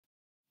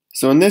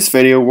So in this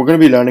video we're going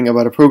to be learning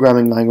about a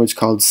programming language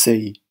called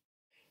C.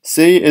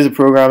 C is a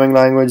programming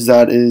language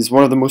that is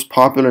one of the most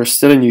popular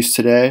still in use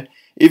today,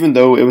 even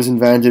though it was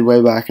invented way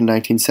back in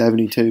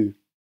 1972.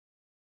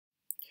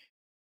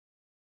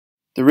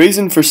 The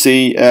reason for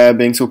C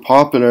being so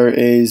popular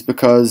is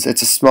because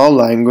it's a small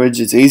language,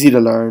 it's easy to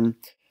learn,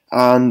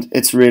 and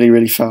it's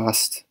really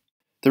fast.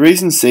 The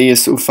reason C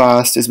is so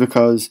fast is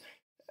because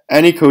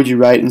any code you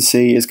write in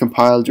C is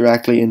compiled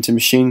directly into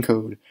machine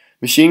code.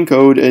 Machine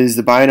code is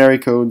the binary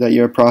code that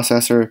your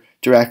processor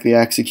directly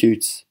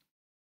executes.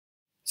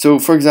 So,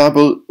 for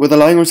example, with a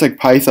language like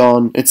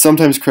Python, it's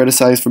sometimes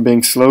criticized for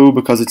being slow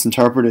because it's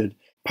interpreted.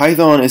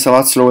 Python is a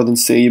lot slower than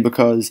C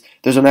because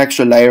there's an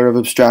extra layer of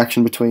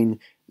abstraction between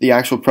the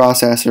actual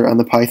processor and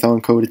the Python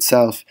code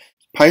itself.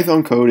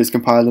 Python code is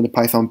compiled into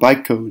Python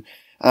bytecode,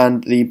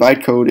 and the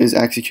bytecode is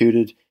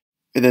executed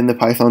within the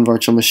Python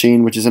virtual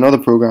machine, which is another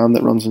program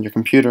that runs on your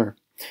computer.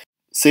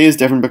 C is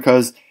different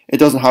because it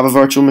doesn't have a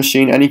virtual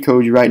machine. Any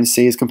code you write in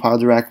C is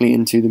compiled directly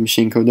into the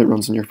machine code that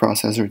runs on your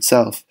processor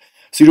itself.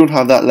 So you don't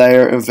have that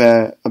layer of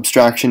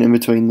abstraction in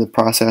between the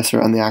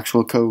processor and the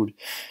actual code.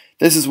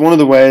 This is one of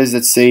the ways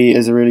that C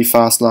is a really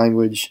fast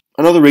language.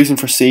 Another reason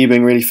for C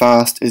being really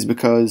fast is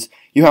because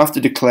you have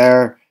to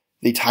declare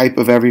the type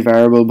of every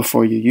variable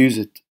before you use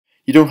it.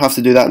 You don't have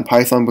to do that in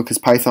Python because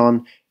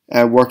Python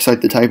works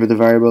out the type of the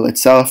variable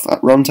itself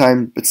at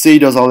runtime, but C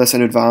does all this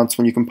in advance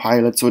when you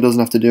compile it, so it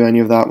doesn't have to do any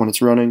of that when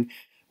it's running,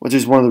 which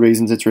is one of the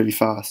reasons it's really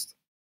fast.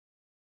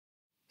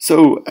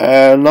 So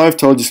now I've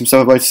told you some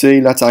stuff about C,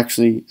 let's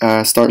actually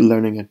start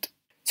learning it.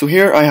 So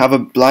here I have a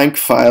blank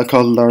file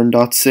called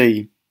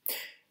learn.c,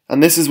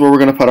 and this is where we're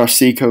going to put our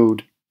C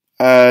code.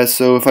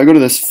 So if I go to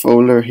this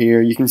folder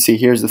here, you can see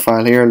here's the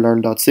file here,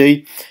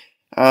 learn.c,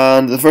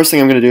 and the first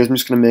thing I'm going to do is I'm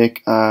just going to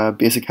make a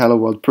basic hello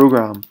world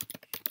program.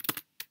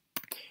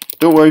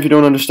 Don't worry if you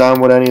don't understand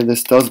what any of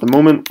this does at the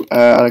moment,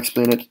 I'll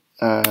explain it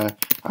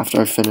after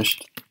I've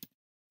finished.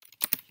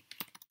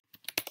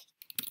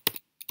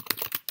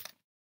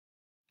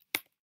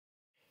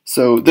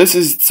 So this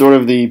is sort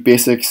of the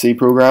basic C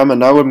program,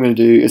 and now what I'm going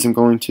to do is I'm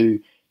going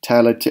to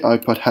tell it to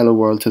output hello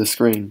world to the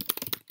screen.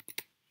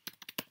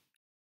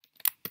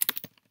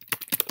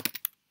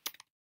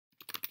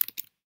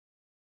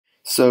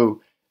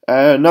 So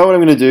now what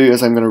I'm going to do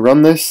is I'm going to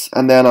run this,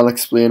 and then I'll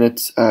explain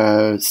it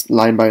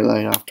line by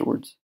line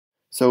afterwards.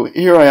 So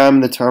here I am in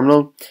the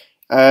terminal.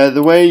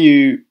 The way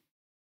you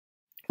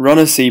run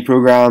a C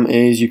program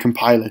is you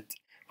compile it.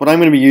 What I'm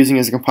going to be using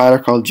is a compiler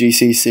called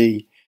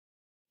GCC.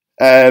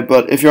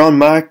 But if you're on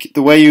Mac,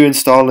 the way you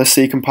install a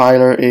C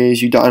compiler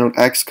is you download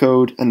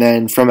Xcode, and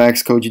then from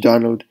Xcode you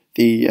download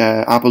the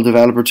Apple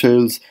developer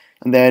tools,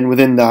 and then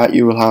within that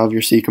you will have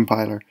your C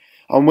compiler.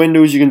 On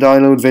Windows you can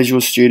download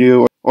Visual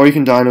Studio, or you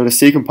can download a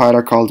C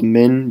compiler called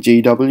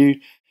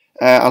MinGW.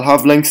 I'll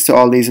have links to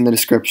all these in the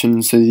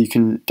description so that you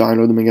can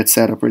download them and get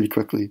set up really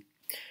quickly.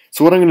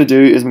 So what I'm going to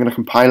do is I'm going to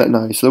compile it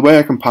now. So the way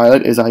I compile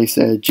it is I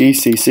say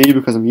GCC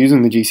because I'm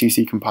using the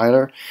GCC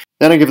compiler.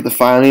 Then I give it the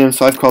file name,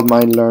 so I've called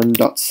mine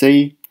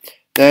learn.c.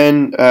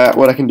 Then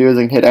what I can do is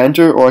I can hit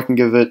enter, or I can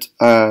give it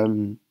a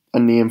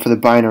name for the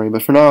binary,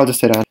 but for now I'll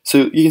just hit enter.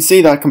 So you can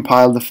see that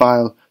compiled the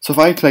file. So if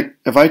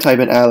I type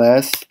in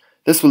ls,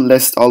 this will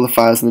list all the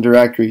files in the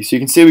directory. So you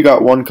can see we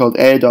got one called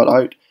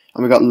a.out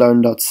and we got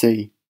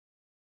learn.c.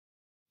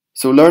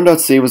 So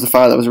learn.c was the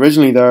file that was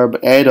originally there,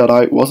 but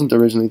a.out wasn't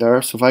originally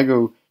there. So if I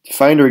go to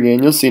Finder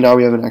again, you'll see now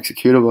we have an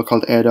executable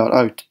called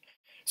a.out.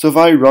 So if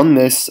I run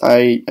this,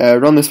 I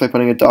run this by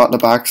putting a dot and a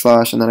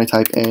backslash, and then I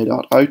type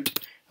a.out,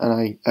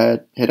 and I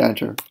hit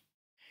enter.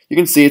 You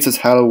can see it says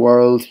hello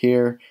world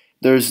here.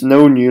 There's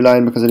no new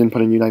line because I didn't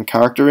put a new line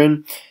character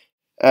in.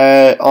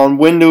 On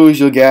Windows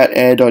you'll get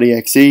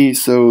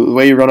a.exe, so the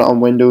way you run it on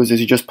Windows is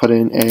you just put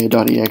in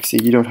a.exe.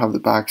 You don't have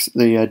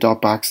the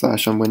dot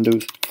backslash on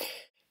Windows.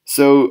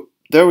 So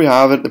there we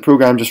have it, the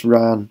program just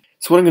ran.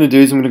 So what I'm going to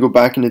do is I'm going to go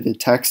back into the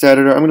text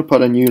editor. I'm going to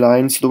put a new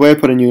line. So the way I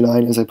put a new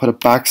line is I put a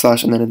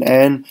backslash and then an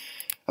N.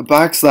 A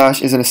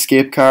backslash is an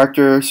escape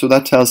character, so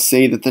that tells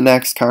C that the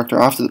next character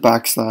after the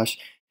backslash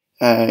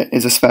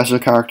is a special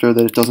character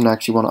that it doesn't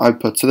actually want to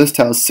output. So this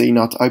tells C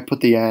not to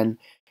output the N,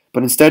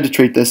 but instead to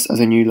treat this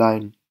as a new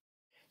line.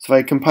 So if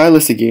I compile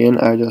this again,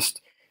 I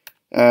just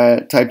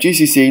type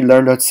GCC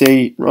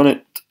learn.c, run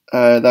it,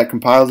 that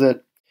compiles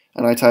it.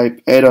 And I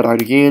type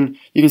a.out again,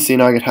 you can see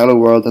now I get hello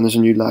world, and there's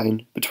a new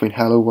line between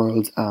hello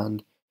world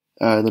and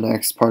the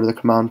next part of the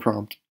command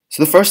prompt.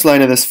 So the first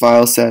line of this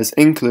file says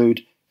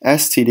include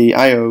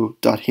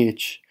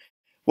stdio.h.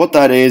 What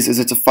that is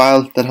it's a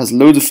file that has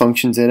loads of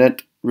functions in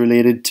it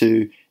related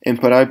to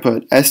input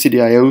output.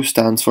 stdio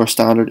stands for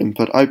standard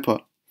input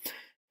output.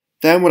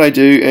 Then what I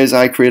do is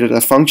I created a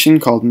function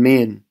called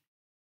main.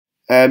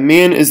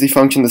 Main is the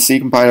function the C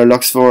compiler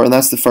looks for, and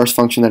that's the first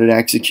function that it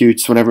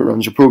executes whenever it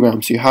runs your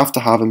program, so you have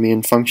to have a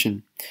main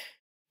function.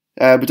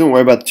 But don't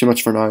worry about it too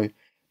much for now.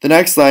 The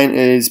next line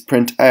is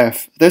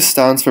printf. This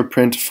stands for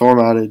print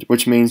formatted,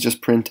 which means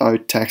just print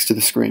out text to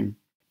the screen.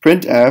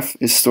 Printf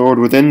is stored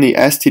within the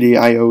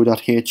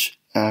stdio.h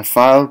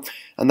file,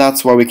 and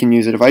that's why we can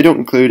use it. If I don't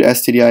include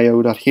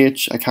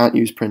stdio.h, I can't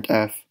use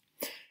printf.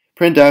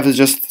 Printf is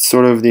just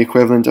sort of the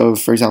equivalent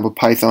of, for example,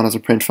 Python has a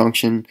print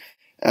function,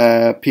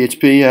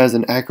 PHP has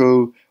an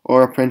echo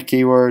or a print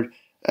keyword,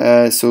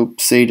 so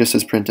C just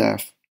says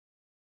printf.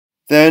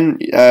 Then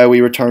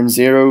we return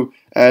 0.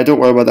 Don't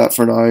worry about that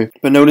for now.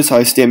 But notice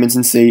how statements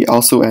in C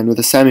also end with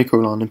a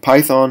semicolon. In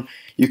Python,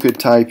 you could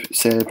type,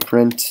 say,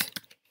 print,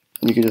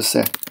 and you could just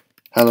say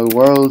hello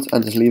world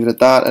and just leave it at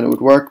that and it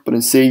would work. But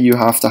in C, you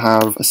have to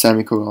have a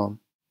semicolon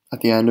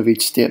at the end of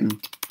each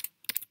statement.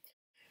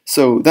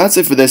 So that's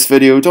it for this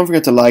video. Don't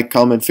forget to like,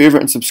 comment,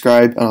 favorite, and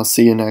subscribe, and I'll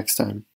see you next time.